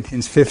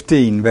 Corinthians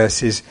 15,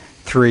 verses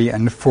 3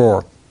 and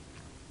 4.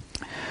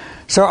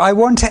 So I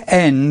want to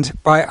end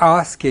by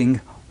asking,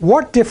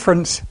 what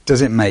difference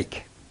does it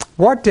make?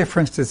 What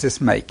difference does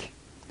this make?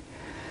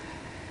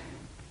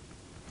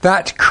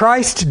 That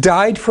Christ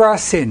died for our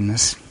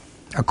sins,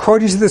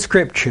 according to the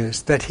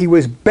Scriptures, that he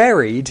was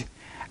buried,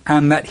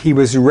 and that he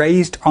was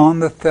raised on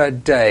the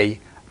third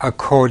day,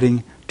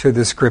 according to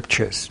the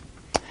Scriptures.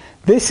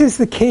 This is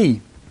the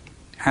key.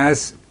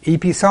 As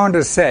E.P.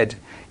 Saunders said,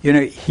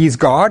 he's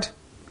God,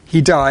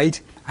 he died,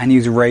 and he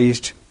was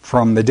raised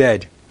from the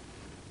dead.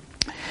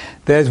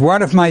 There's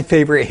one of my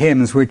favorite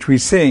hymns which we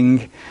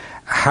sing,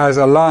 has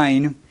a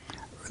line.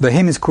 The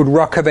hymn is called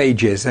Rock of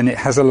Ages, and it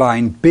has a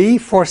line, be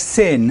for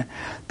sin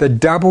the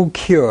double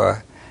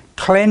cure,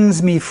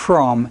 cleanse me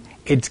from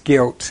its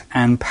guilt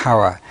and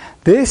power.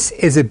 This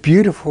is a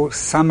beautiful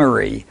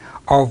summary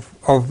of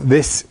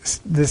these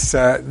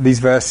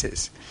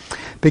verses,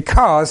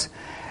 because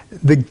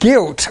the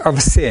guilt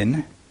of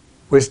sin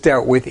was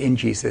dealt with in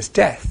Jesus'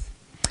 death.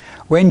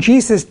 When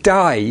Jesus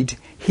died,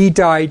 he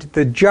died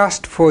the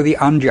just for the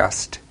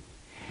unjust.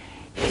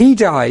 He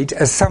died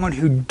as someone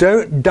who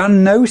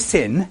done no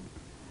sin,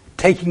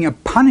 taking a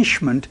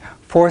punishment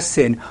for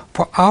sin,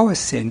 for our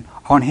sin,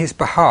 on his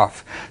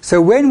behalf.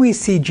 So when we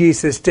see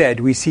Jesus dead,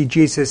 we see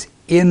Jesus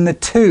in the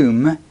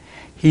tomb.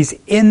 He's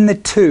in the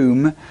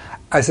tomb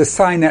as a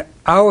sign that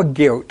our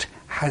guilt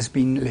has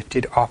been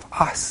lifted off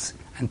us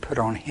and put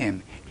on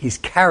him. He's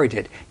carried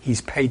it.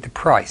 He's paid the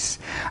price.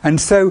 And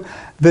so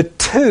the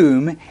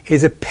tomb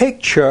is a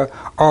picture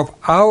of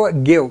our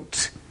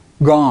guilt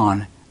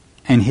gone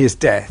in his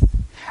death.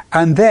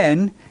 And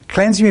then,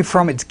 cleansing me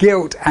from its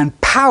guilt and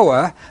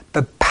power,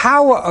 the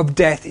power of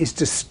death is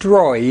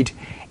destroyed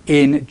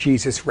in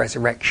Jesus'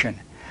 resurrection.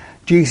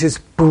 Jesus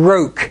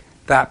broke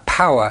that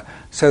power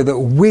so that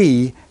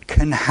we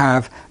can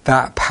have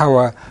that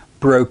power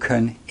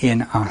broken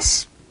in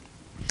us.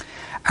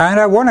 And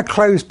I want to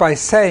close by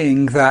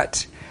saying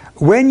that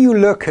when you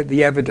look at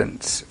the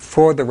evidence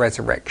for the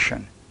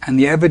resurrection and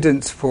the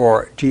evidence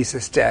for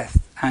Jesus'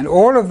 death and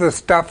all of the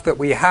stuff that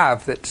we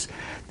have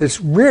that's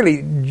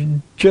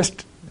really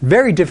just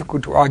very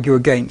difficult to argue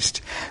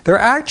against, there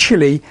are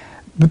actually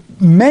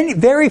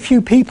very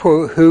few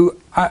people who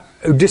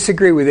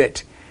disagree with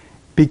it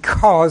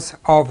because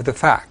of the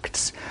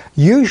facts.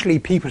 Usually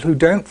people who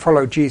don't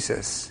follow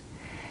Jesus,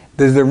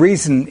 the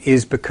reason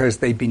is because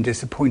they've been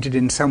disappointed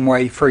in some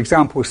way. For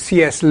example,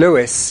 C.S.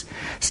 Lewis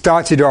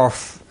started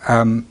off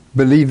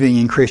believing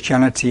in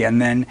Christianity,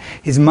 and then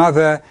his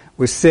mother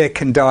was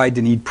sick and died,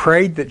 and he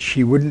prayed that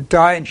she wouldn't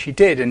die, and she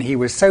did, and he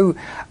was so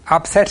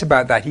upset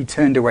about that he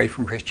turned away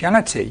from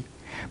Christianity.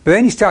 But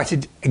then he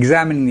started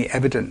examining the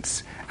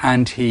evidence,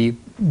 and he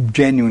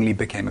genuinely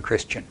became a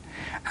Christian,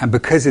 and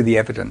because of the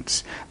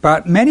evidence.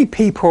 But many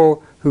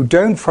people who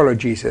don't follow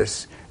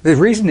Jesus, the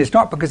reason is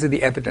not because of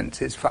the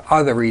evidence, it's for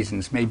other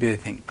reasons. Maybe they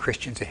think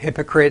Christians are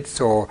hypocrites,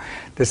 or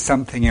there's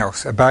something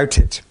else about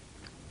it.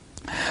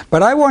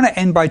 But I want to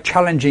end by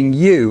challenging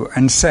you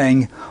and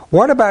saying,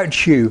 what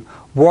about you?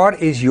 What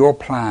is your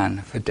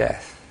plan for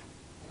death?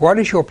 What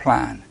is your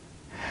plan?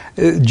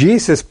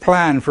 Jesus'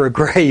 plan for a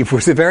grave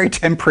was a very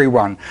temporary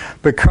one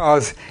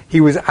because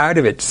he was out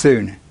of it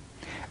soon.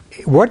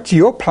 What's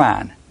your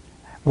plan?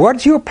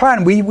 What's your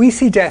plan? We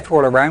see death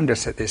all around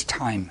us at this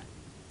time.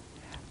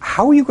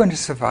 How are you going to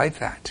survive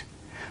that?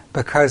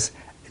 Because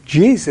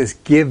Jesus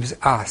gives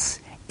us,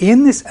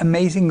 in this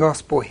amazing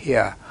gospel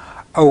here,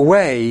 a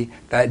way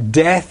that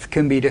death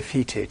can be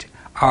defeated.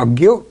 Our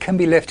guilt can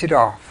be lifted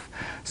off.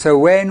 So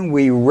when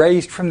we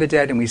raised from the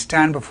dead and we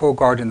stand before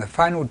God in the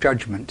final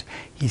judgment,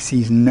 he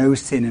sees no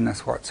sin in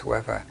us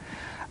whatsoever.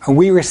 And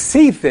we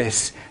receive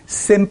this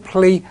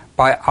simply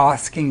by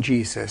asking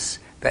Jesus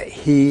that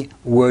he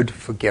would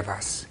forgive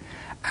us,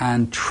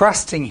 and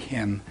trusting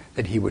him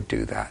that he would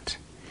do that.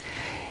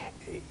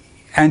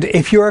 And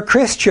if you're a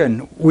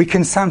Christian, we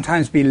can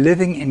sometimes be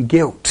living in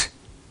guilt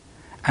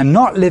and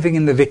not living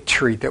in the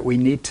victory that we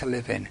need to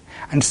live in.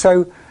 And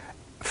so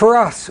for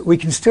us, we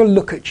can still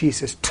look at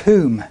Jesus'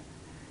 tomb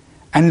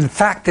and the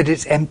fact that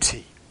it's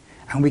empty.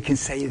 And we can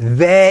say,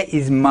 there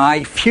is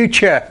my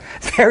future.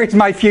 There is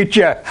my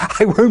future.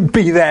 I won't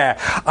be there.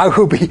 I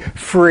will be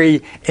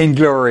free in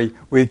glory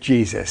with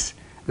Jesus.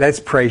 Let's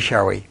pray,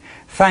 shall we?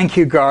 Thank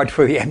you, God,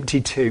 for the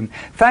empty tomb.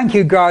 Thank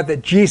you, God,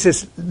 that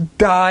Jesus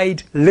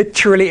died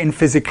literally and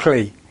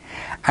physically.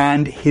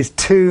 And his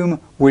tomb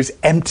was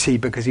empty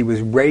because he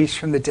was raised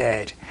from the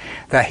dead.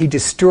 That he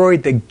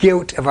destroyed the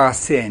guilt of our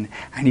sin,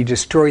 and he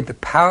destroyed the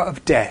power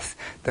of death,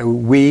 that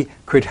we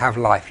could have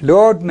life.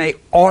 Lord, may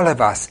all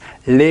of us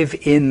live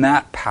in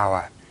that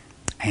power.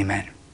 Amen.